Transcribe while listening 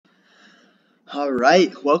All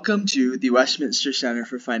right, welcome to the Westminster Center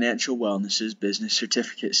for Financial Wellness's Business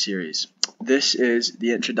Certificate Series. This is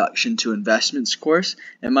the Introduction to Investments course,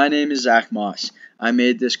 and my name is Zach Moss. I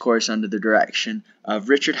made this course under the direction of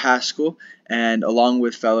Richard Haskell and along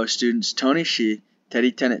with fellow students Tony Shi,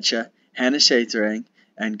 Teddy Tenetcha, Hannah Saterang,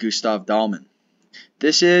 and Gustav Dahlman.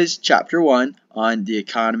 This is Chapter 1 on the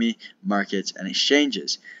economy, markets, and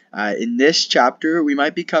exchanges. In this chapter, we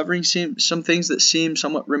might be covering some things that seem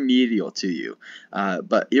somewhat remedial to you,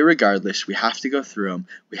 but irregardless, we have to go through them.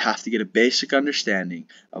 We have to get a basic understanding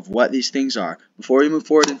of what these things are before we move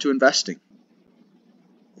forward into investing.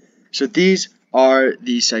 So these are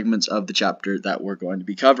the segments of the chapter that we're going to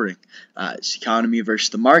be covering. It's economy versus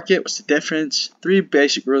the market. What's the difference? 3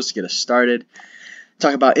 basic rules to get us started.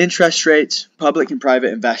 Talk about interest rates, public and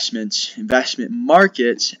private investments, investment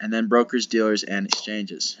markets, and then brokers, dealers, and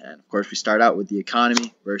exchanges. And of course, we start out with the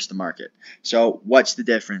economy versus the market. So what's the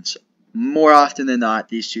difference? More often than not,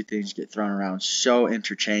 these two things get thrown around so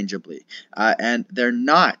interchangeably, and they're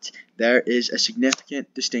not. There is a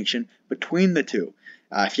significant distinction between the two.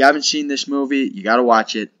 If you haven't seen this movie, you got to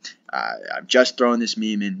watch it. I'm just throwing this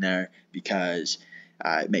meme in there because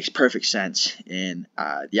it makes perfect sense in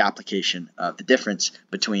the application of the difference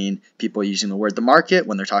between people using the word the market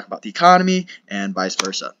when they're talking about the economy and vice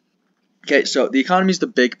versa. Okay, so the economy is the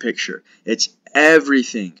big picture. It's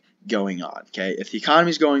everything going on. Okay, if the economy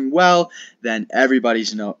is going well, then everybody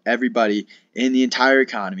in the entire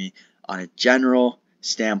economy on a general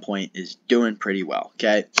standpoint is doing pretty well.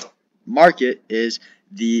 Okay, market is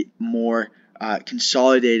the more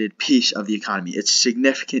consolidated piece of the economy. It's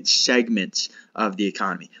significant segments of the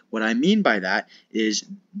economy. What I mean by that is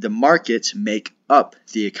the markets make up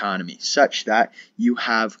the economy such that you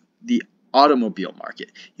have the automobile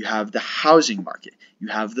market, you have the housing market, you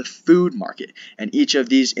have the food market, and each of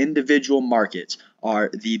these individual markets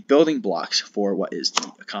are the building blocks for what is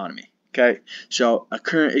the economy. Okay, so a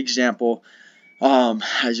current example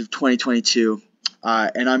as of 2022,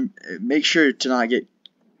 and make sure to not get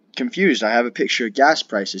confused. I have a picture of gas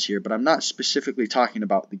prices here, but I'm not specifically talking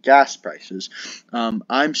about the gas prices.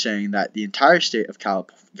 I'm saying that the entire state of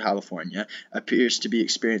California appears to be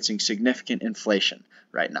experiencing significant inflation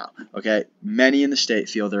right now. Okay, many in the state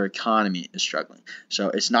feel their economy is struggling. So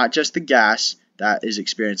it's not just the gas that is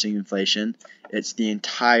experiencing inflation, it's the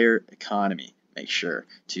entire economy. Make sure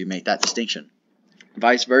to make that distinction.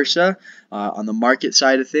 Vice versa, on the market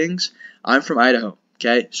side of things, I'm from Idaho.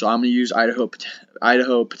 Okay, so I'm going to use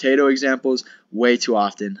Idaho potato examples way too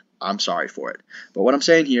often. I'm sorry for it. But what I'm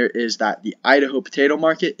saying here is that the Idaho potato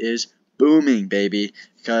market is booming, baby,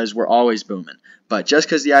 because we're always booming. But just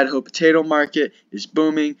because the Idaho potato market is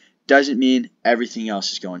booming doesn't mean everything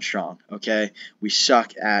else is going strong. Okay, we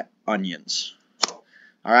suck at onions.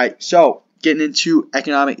 All right, so getting into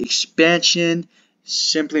economic expansion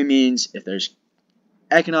simply means if there's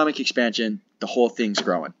economic expansion, the whole thing's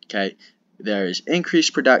growing. Okay. There is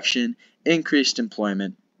increased production, increased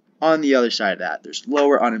employment. On the other side of that, there's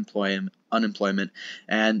lower unemployment,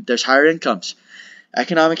 and there's higher incomes.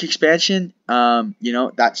 Economic expansion,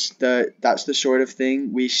 that's the sort of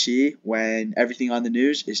thing we see when everything on the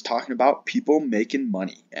news is talking about people making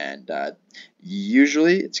money, and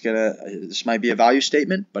usually this might be a value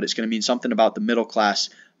statement, but it's gonna mean something about the middle class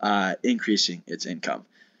increasing its income.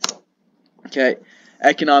 Okay.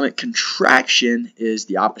 Economic contraction is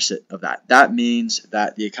the opposite of that. That means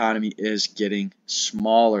that the economy is getting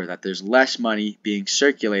smaller, that there's less money being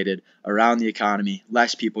circulated around the economy,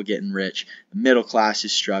 less people getting rich, the middle class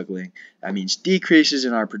is struggling. That means decreases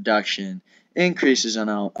in our production, increases in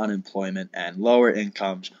unemployment, and lower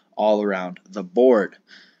incomes all around the board.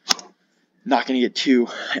 Not going to get too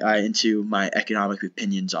into my economic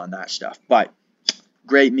opinions on that stuff, but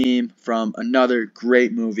great meme from another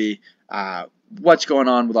great movie. What's going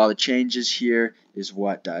on with all the changes here is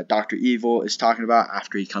what Dr. Evil is talking about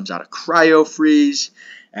after he comes out of cryo freeze.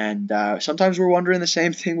 And sometimes we're wondering the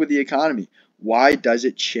same thing with the economy. Why does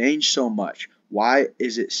it change so much? Why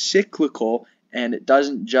is it cyclical and it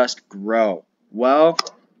doesn't just grow? Well,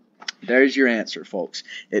 there's your answer, folks.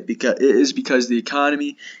 It is because the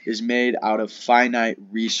economy is made out of finite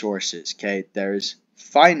resources. Okay, there's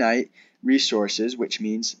finite resources, which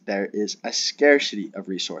means there is a scarcity of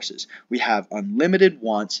resources. We have unlimited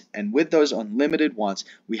wants, and with those unlimited wants,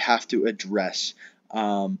 we have to address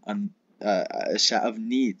a set of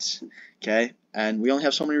needs. Okay, and we only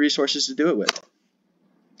have so many resources to do it with.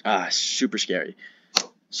 Super scary.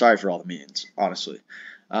 Sorry for all the means, honestly.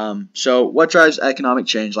 So what drives economic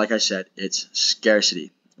change? Like I said, it's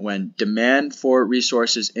scarcity. When demand for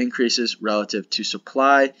resources increases relative to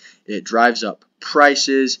supply, it drives up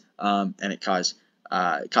prices, and it causes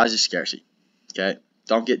scarcity. Okay,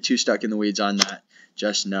 don't get too stuck in the weeds on that.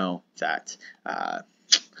 Just know that the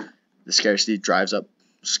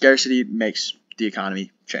scarcity makes the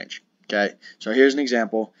economy change. Okay, so here's an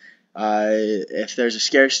example. If there's a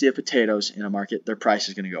scarcity of potatoes in a market, their price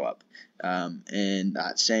is going to go up. In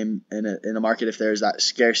a market, if there's that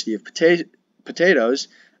scarcity of potatoes,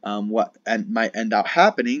 what might end up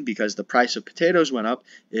happening, because the price of potatoes went up,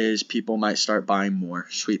 is people might start buying more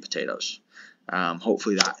sweet potatoes.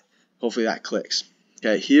 Hopefully that clicks.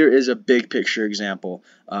 Okay, here is a big picture example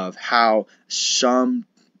of how some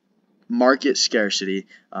market scarcity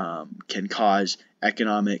can cause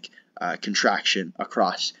economic contraction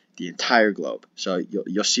across the entire globe. So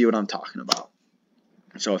you'll see what I'm talking about.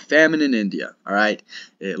 So a famine in India, all right,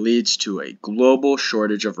 it leads to a global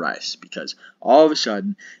shortage of rice, because all of a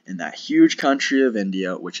sudden in that huge country of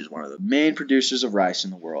India, which is one of the main producers of rice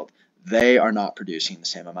in the world, they are not producing the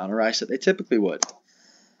same amount of rice that they typically would.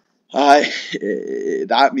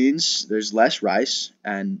 That means there's less rice,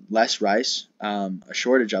 and less rice, a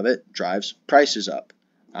shortage of it, drives prices up.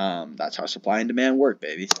 That's how supply and demand work,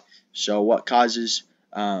 baby. So what causes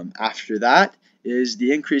after that is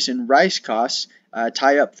the increase in rice costs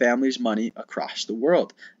tie up families' money across the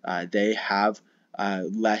world. They have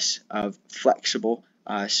less of flexible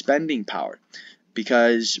spending power,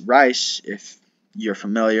 because rice, if you're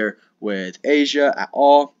familiar with Asia at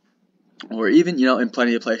all, or even, in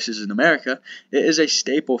plenty of places in America, it is a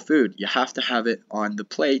staple food. You have to have it on the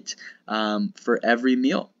plate for every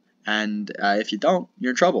meal. And if you don't,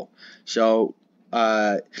 you're in trouble. So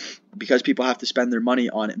because people have to spend their money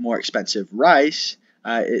on more expensive rice,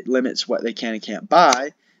 it limits what they can and can't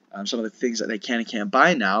buy. Some of the things that they can and can't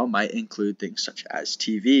buy now might include things such as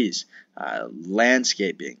TVs,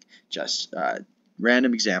 landscaping, just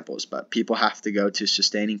random examples, but people have to go to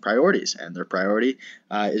sustaining priorities, and their priority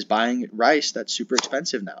is buying rice that's super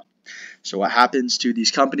expensive now. So what happens to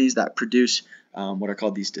these companies that produce what are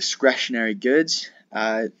called these discretionary goods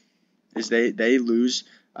is they lose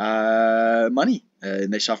money,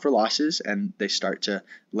 and they suffer losses, and they start to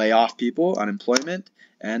lay off people, unemployment,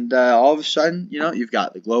 and all of a sudden, you've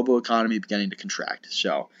got the global economy beginning to contract.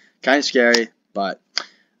 So kind of scary, but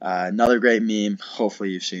another great meme.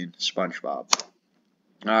 Hopefully you've seen SpongeBob.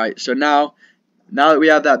 Alright, so now that we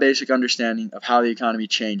have that basic understanding of how the economy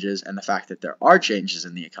changes, and the fact that there are changes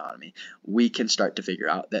in the economy, we can start to figure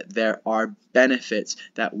out that there are benefits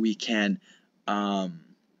that we can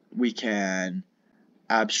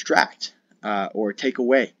abstract or take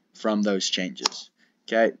away from those changes.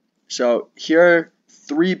 Okay, so here are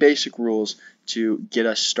 3 basic rules to get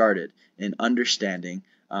us started in understanding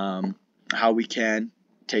how we can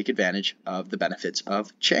take advantage of the benefits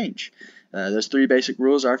of change. Those 3 basic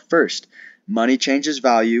rules are: first, money changes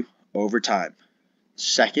value over time.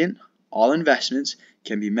 Second, all investments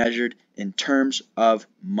can be measured in terms of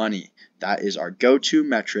money. That is our go-to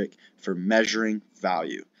metric for measuring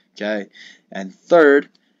value. Okay, and third,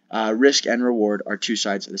 risk and reward are 2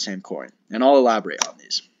 sides of the same coin, and I'll elaborate on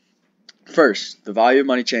these. First, the value of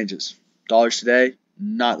money changes. Dollars today,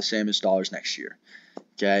 not the same as dollars next year.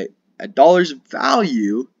 Okay, a dollar's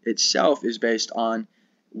value itself is based on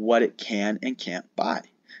what it can and can't buy.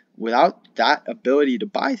 Without that ability to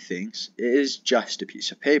buy things, it is just a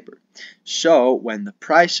piece of paper. So when the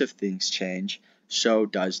price of things change, so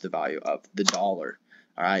does the value of the dollar.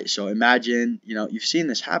 All right, so imagine, you've seen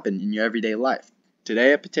this happen in your everyday life.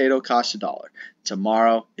 Today a potato costs $1.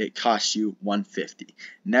 Tomorrow it costs you $1.50.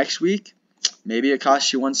 Next week, maybe it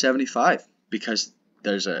costs you $1.75, because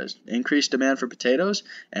there's an increased demand for potatoes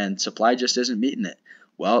and supply just isn't meeting it.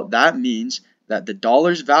 Well, that means that the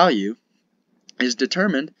dollar's value is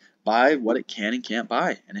determined by what it can and can't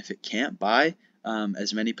buy. And if it can't buy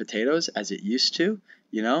as many potatoes as it used to,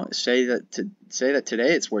 say that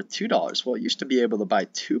today it's worth $2. Well, it used to be able to buy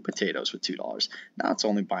 2 potatoes with $2. Now it's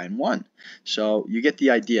only buying 1. So you get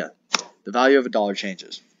the idea. The value of a dollar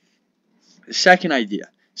changes. The second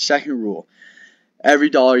rule: every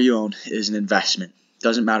dollar you own is an investment.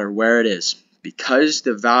 Doesn't matter where it is, because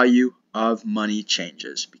the value of money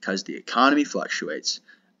changes, because the economy fluctuates.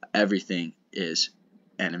 Everything is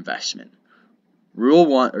an investment. Rule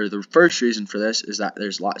 1, or the first reason for this, is that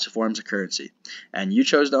there's lots of forms of currency, and you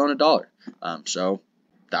chose to own a dollar. So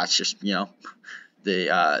that's just,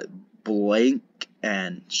 the blank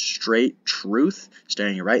and straight truth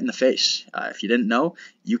staring you right in the face. If you didn't know,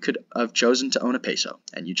 you could have chosen to own a peso,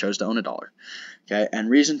 and you chose to own a dollar. Okay, and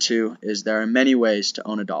reason 2 is there are many ways to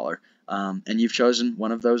own a dollar. and you've chosen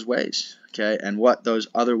one of those ways. Okay, and what those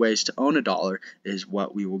other ways to own a dollar is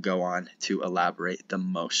what we will go on to elaborate the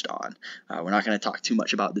most on. We're not going to talk too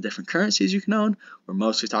much about the different currencies you can own. We're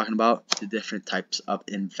mostly talking about the different types of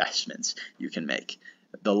investments you can make.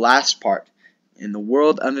 The last part, in the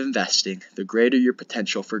world of investing, the greater your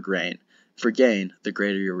potential for gain, the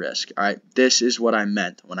greater your risk. All right, this is what I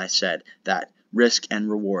meant when I said that risk and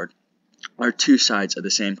reward are two sides of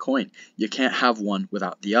the same coin. You can't have one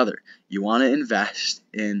without the other. You want to invest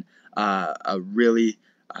in a really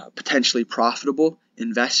potentially profitable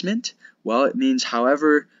investment. Well, it means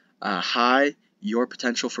however high your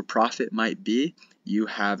potential for profit might be, you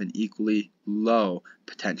have an equally low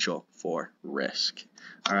potential for risk.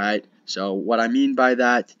 All right. So what I mean by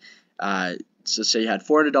that, so say you had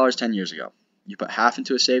 $400 10 years ago. You put half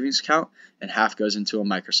into a savings account and half goes into a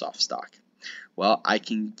Microsoft stock. Well, I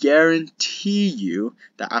can guarantee you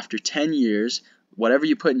that after 10 years, whatever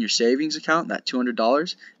you put in your savings account, that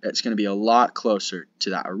 $200, it's going to be a lot closer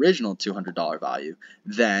to that original $200 value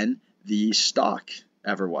than the stock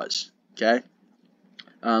ever was. Okay?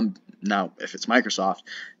 Now, if it's Microsoft,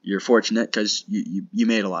 you're fortunate because you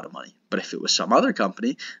made a lot of money. But if it was some other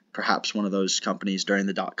company, perhaps one of those companies during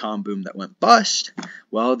the dot-com boom that went bust,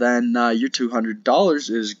 well, then your $200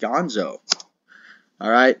 is gonzo. All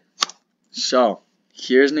right? So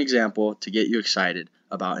here's an example to get you excited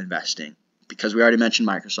about investing. Because we already mentioned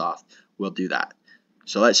Microsoft, we'll do that.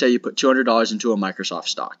 So let's say you put $200 into a Microsoft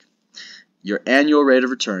stock. Your annual rate of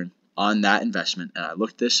return on that investment, and I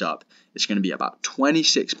looked this up, it's going to be about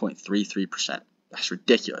 26.33%. That's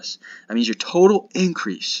ridiculous. That means your total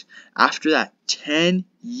increase after that 10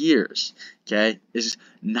 years, okay, is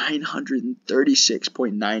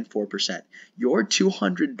 936.94%. Your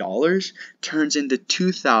 $200 turns into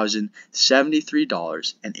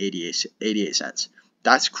 $2,073.88.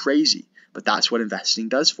 That's crazy, but that's what investing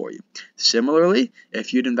does for you. Similarly,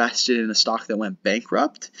 if you'd invested in a stock that went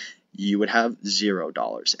bankrupt, you would have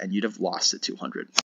 $0 and you'd have lost the $200.